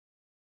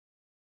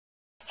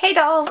Hey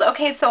dolls!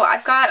 Okay, so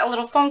I've got a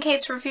little phone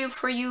case review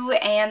for you,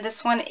 and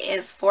this one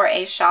is for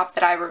a shop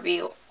that I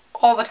review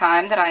all the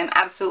time, that I am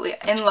absolutely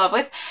in love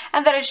with,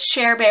 and that is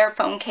Cher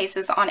phone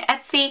cases on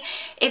Etsy.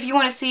 If you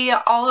want to see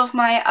all of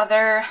my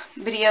other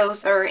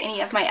videos, or any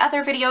of my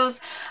other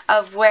videos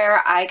of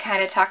where I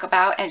kind of talk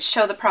about and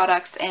show the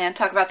products and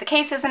talk about the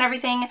cases and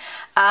everything,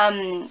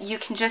 you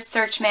can just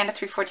search Manda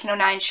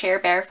 31409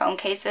 Cher phone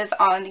cases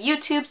on the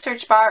YouTube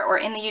search bar, or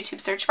in the YouTube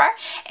search bar,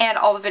 and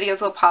all the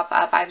videos will pop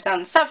up. I've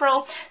done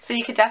several, so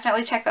you could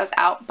definitely check those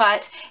out.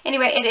 But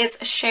anyway, it is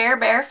Cher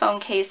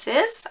phone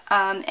cases,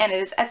 and it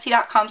is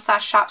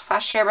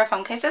etsy.com/shop/Cher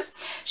phone cases.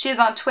 She is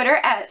on Twitter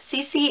at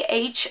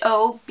CCHOBBS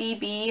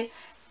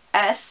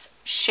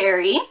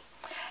Sherry,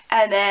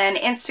 and then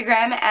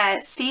Instagram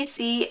at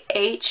CCHOBBO.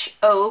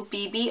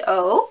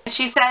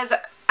 She says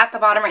at the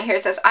bottom right here,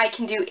 it says, I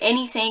can do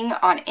anything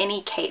on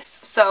any case.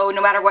 So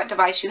no matter what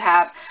device you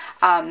have,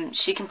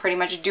 she can pretty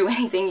much do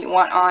anything you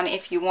want on.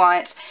 If you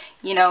want,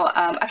 you know,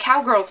 a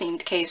cowgirl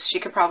themed case,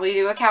 she could probably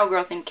do a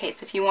cowgirl themed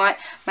case. If you want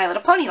My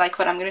Little Pony, like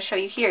what I'm going to show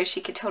you here,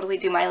 she could totally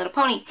do My Little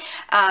Pony.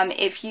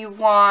 If you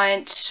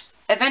want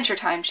Adventure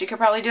Time, she could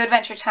probably do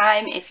Adventure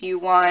Time. If you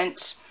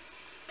want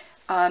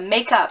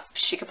makeup,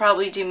 she could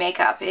probably do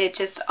makeup. It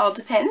just all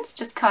depends.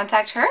 Just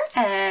contact her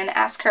and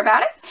ask her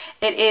about it.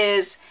 It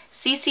is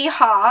CC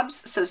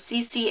Hobbs, so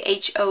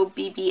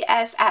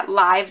CCHOBBS at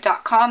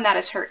live.com. That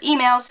is her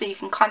email, so you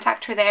can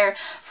contact her there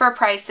for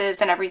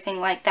prices and everything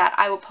like that.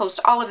 I will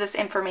post all of this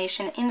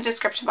information in the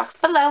description box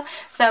below,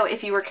 so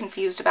if you were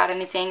confused about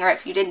anything, or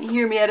if you didn't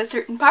hear me at a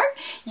certain part,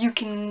 you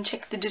can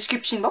check the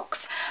description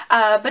box.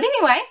 But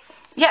anyway,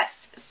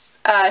 yes,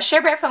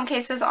 Cher phone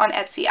cases on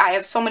Etsy. I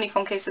have so many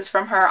phone cases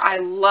from her. I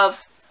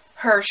love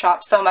her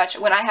shop so much.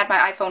 When I had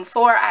my iPhone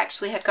 4, I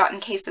actually had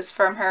gotten cases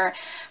from her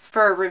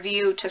for a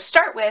review to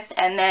start with,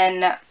 and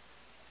then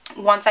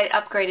once I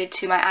upgraded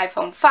to my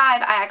iPhone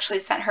 5, I actually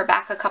sent her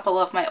back a couple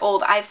of my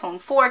old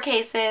iPhone 4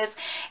 cases,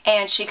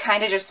 and she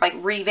kind of just like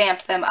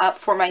revamped them up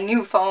for my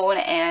new phone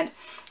and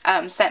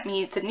sent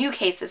me the new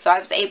cases. So I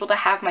was able to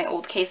have my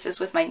old cases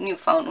with my new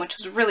phone, which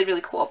was really,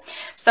 really cool.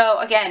 So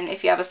again,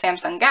 if you have a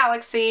Samsung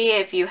Galaxy,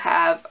 if you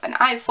have an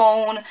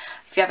iPhone,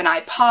 if you have an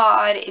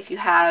iPod, if you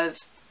have,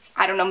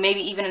 I don't know,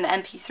 maybe even an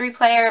MP3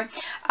 player,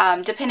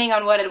 depending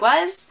on what it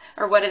was,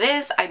 or what it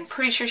is, I'm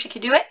pretty sure she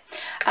could do it.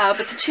 But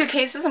the two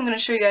cases I'm going to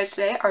show you guys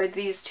today are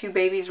these two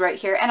babies right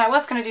here. And I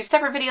was going to do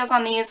separate videos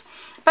on these,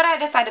 but I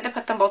decided to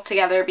put them both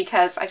together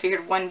because I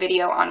figured one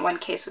video on one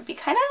case would be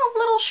kind of a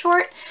little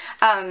short.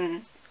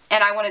 And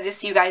I wanted to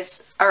see you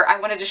guys, or I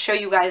wanted to show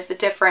you guys the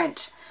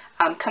different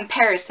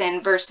comparison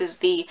versus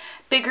the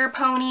bigger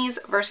ponies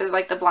versus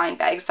like the blind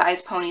bag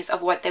size ponies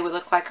of what they would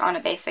look like on a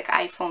basic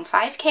iPhone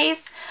 5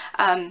 case.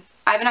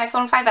 I have an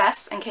iPhone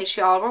 5S, in case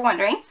you all were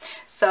wondering.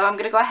 So I'm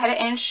going to go ahead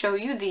and show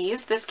you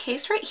these. This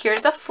case right here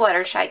is a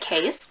Fluttershy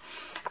case.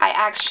 I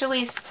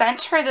actually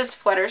sent her this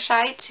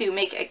Fluttershy to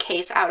make a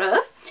case out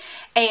of,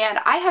 and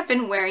I have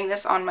been wearing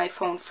this on my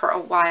phone for a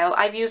while.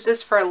 I've used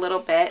this for a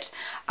little bit,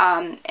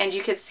 and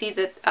you can see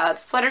that the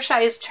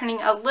Fluttershy is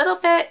turning a little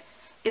bit,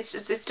 it's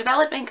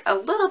developing a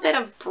little bit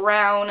of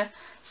brown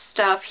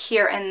stuff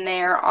here and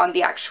there on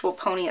the actual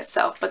pony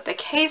itself, but the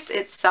case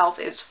itself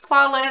is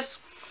flawless.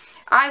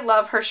 I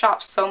love her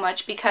shop so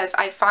much because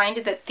I find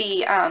that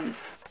the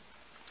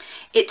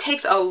it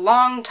takes a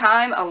long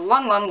time, a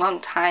long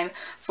time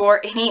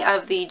for any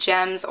of the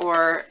gems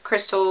or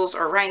crystals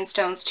or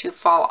rhinestones to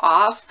fall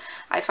off.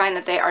 I find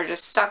that they are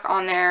just stuck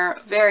on there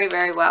very,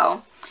 very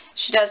well.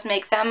 She does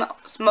make them,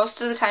 most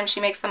of the time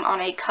she makes them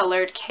on a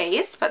colored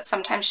case, but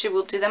sometimes she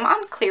will do them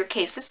on clear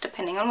cases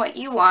depending on what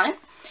you want.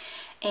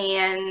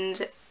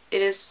 And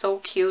it is so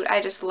cute.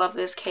 I just love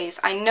this case.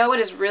 I know it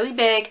is really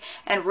big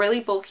and really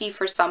bulky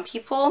for some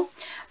people,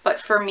 but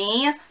for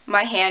me,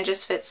 my hand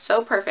just fits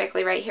so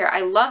perfectly right here.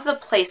 I love the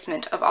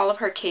placement of all of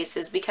her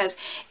cases because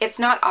it's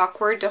not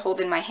awkward to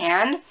hold in my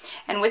hand.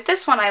 And with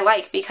this one I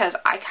like because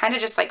I kind of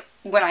just like,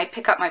 when I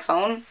pick up my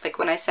phone, like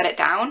when I set it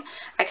down,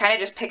 I kind of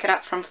just pick it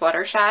up from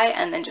Fluttershy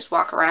and then just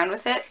walk around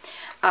with it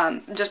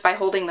just by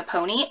holding the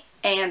pony.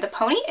 And the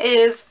pony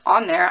is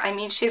on there. I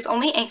mean, she's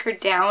only anchored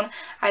down,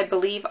 I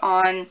believe,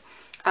 on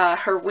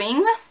her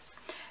wing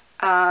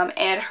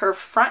and her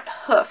front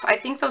hoof. I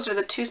think those are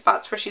the two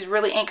spots where she's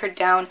really anchored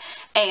down,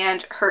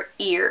 and her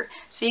ear.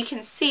 So you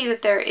can see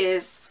that there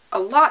is a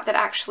lot that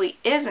actually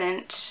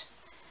isn't,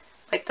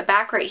 like the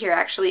back right here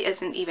actually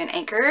isn't even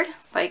anchored,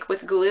 like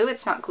with glue,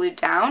 it's not glued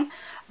down,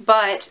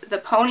 but the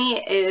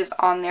pony is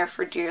on there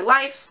for dear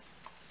life.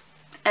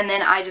 And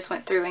then I just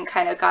went through and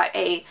kind of got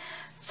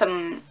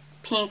some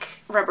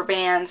pink rubber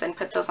bands and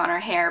put those on her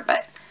hair,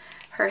 but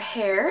her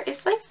hair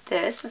is like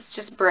this. It's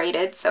just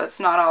braided, so it's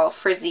not all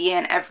frizzy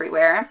and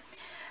everywhere.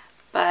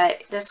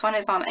 But this one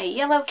is on a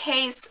yellow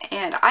case,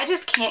 and I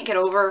just can't get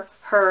over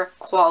her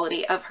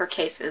quality of her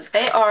cases.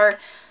 They are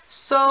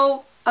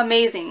so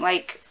amazing.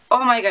 Like,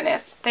 Oh my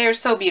goodness, they are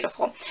so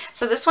beautiful.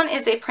 So this one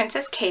is a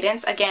Princess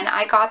Cadence. Again,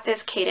 I got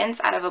this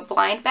Cadence out of a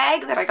blind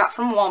bag that I got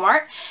from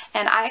Walmart,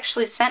 and I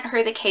actually sent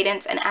her the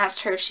Cadence and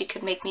asked her if she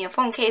could make me a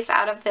phone case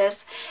out of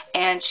this,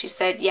 and she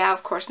said, yeah,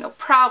 of course, no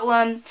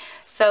problem.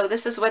 So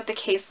this is what the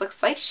case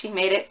looks like. She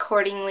made it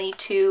accordingly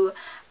to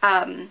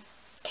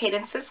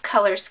Cadence's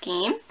color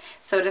scheme.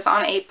 So it is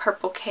on a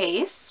purple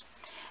case.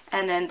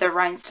 And then the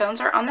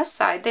rhinestones are on the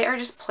side. They are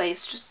just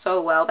placed just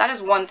so well. That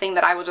is one thing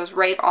that I will just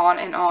rave on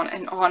and on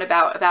and on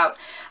about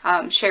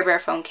Cher Bear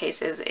phone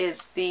cases,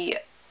 is the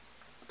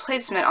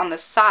placement on the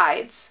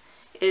sides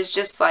is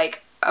just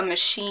like a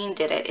machine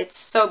did it. It's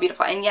so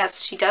beautiful. And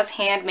yes, she does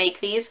hand make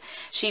these.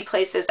 She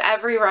places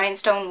every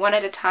rhinestone one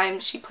at a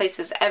time. She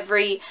places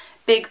every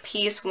big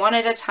piece one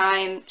at a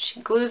time. She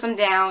glues them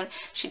down.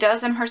 She does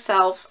them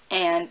herself,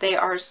 and they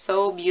are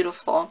so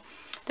beautiful.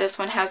 This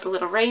one has the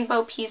little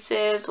rainbow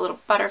pieces, a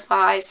little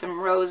butterfly, some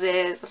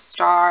roses, a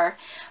star,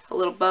 a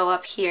little bow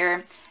up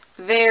here.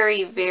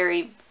 Very,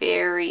 very,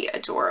 very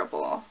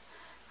adorable.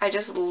 I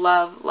just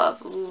love,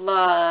 love,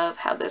 love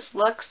how this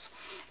looks.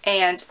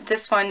 And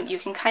this one, you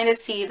can kind of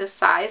see the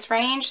size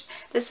range.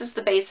 This is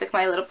the basic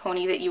My Little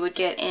Pony that you would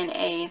get in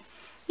a,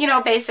 you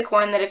know, basic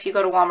one that if you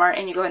go to Walmart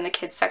and you go in the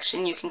kids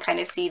section, you can kind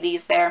of see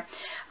these there.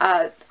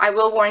 I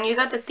will warn you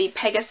though that the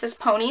Pegasus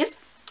ponies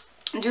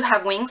do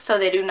have wings, so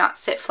they do not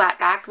sit flat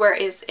backed,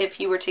 whereas if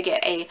you were to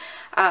get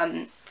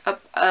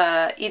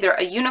either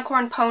a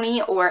unicorn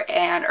pony or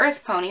an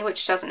earth pony,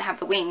 which doesn't have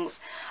the wings,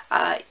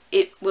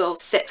 it will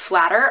sit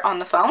flatter on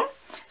the phone.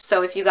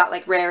 So if you got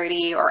like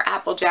Rarity or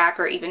Applejack,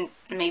 or even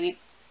maybe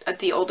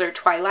the older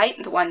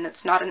Twilight, the one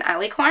that's not an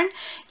alicorn,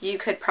 you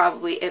could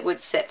probably, it would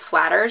sit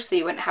flatter, so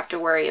you wouldn't have to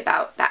worry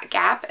about that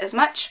gap as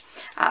much.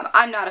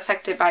 I'm not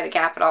affected by the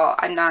gap at all.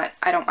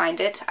 I don't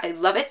mind it. I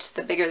love it.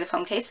 The bigger the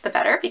phone case, the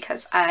better,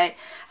 because I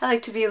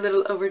like to be a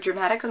little over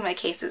dramatic with my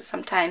cases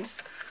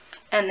sometimes.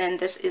 And then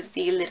this is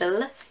the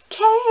little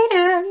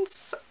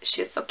Cadence.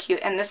 She's so cute.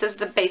 And this is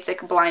the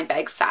basic blind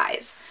bag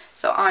size.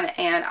 So on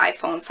an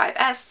iPhone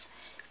 5S,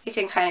 you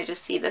can kind of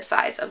just see the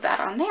size of that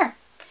on there.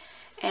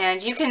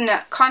 And you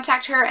can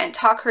contact her and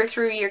talk her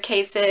through your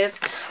cases.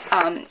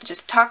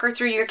 Just talk her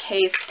through your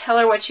case. Tell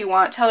her what you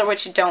want. Tell her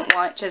what you don't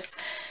want. Just,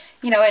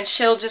 you know, and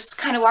she'll just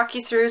kind of walk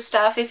you through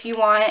stuff if you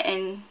want.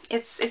 And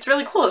it's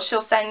really cool.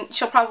 She'll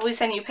probably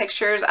send you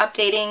pictures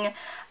updating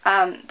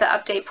the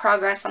update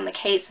progress on the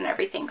case and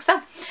everything.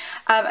 So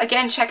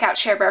again, check out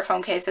Cher Bear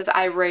phone cases.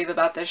 I rave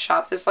about this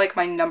shop. This is like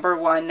my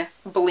 #1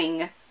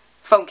 bling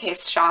phone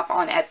case shop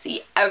on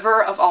Etsy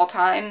ever, of all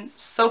time.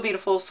 So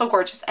beautiful, so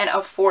gorgeous, and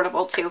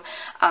affordable too.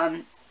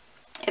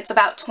 It's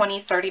about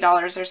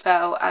 $20–$30 or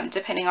so,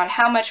 depending on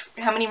how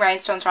many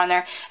rhinestones are on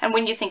there. And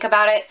when you think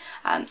about it,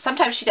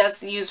 sometimes she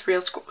does use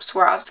real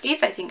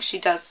Swarovskis. I think she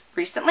does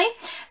recently.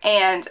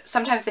 And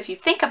sometimes if you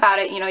think about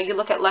it, you know, you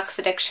look at Lux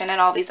Addiction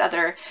and all these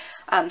other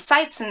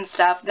sites and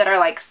stuff that are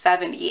like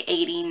 $70,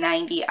 $80,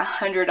 $90,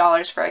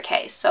 $100 for a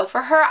case. So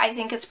for her, I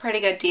think it's a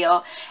pretty good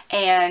deal.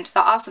 And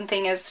the awesome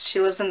thing is she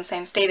lives in the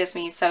same state as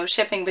me, so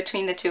shipping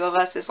between the two of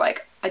us is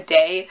like a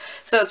day.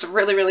 So it's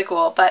really, really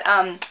cool. But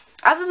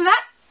other than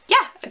that,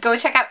 yeah, go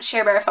check out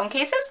Cher Bear phone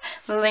cases.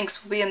 The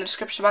links will be in the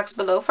description box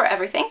below for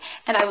everything.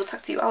 And I will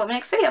talk to you all in my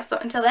next video. So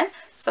until then,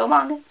 so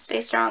long,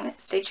 stay strong,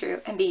 stay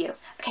true, and be you.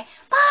 Okay,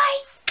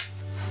 bye!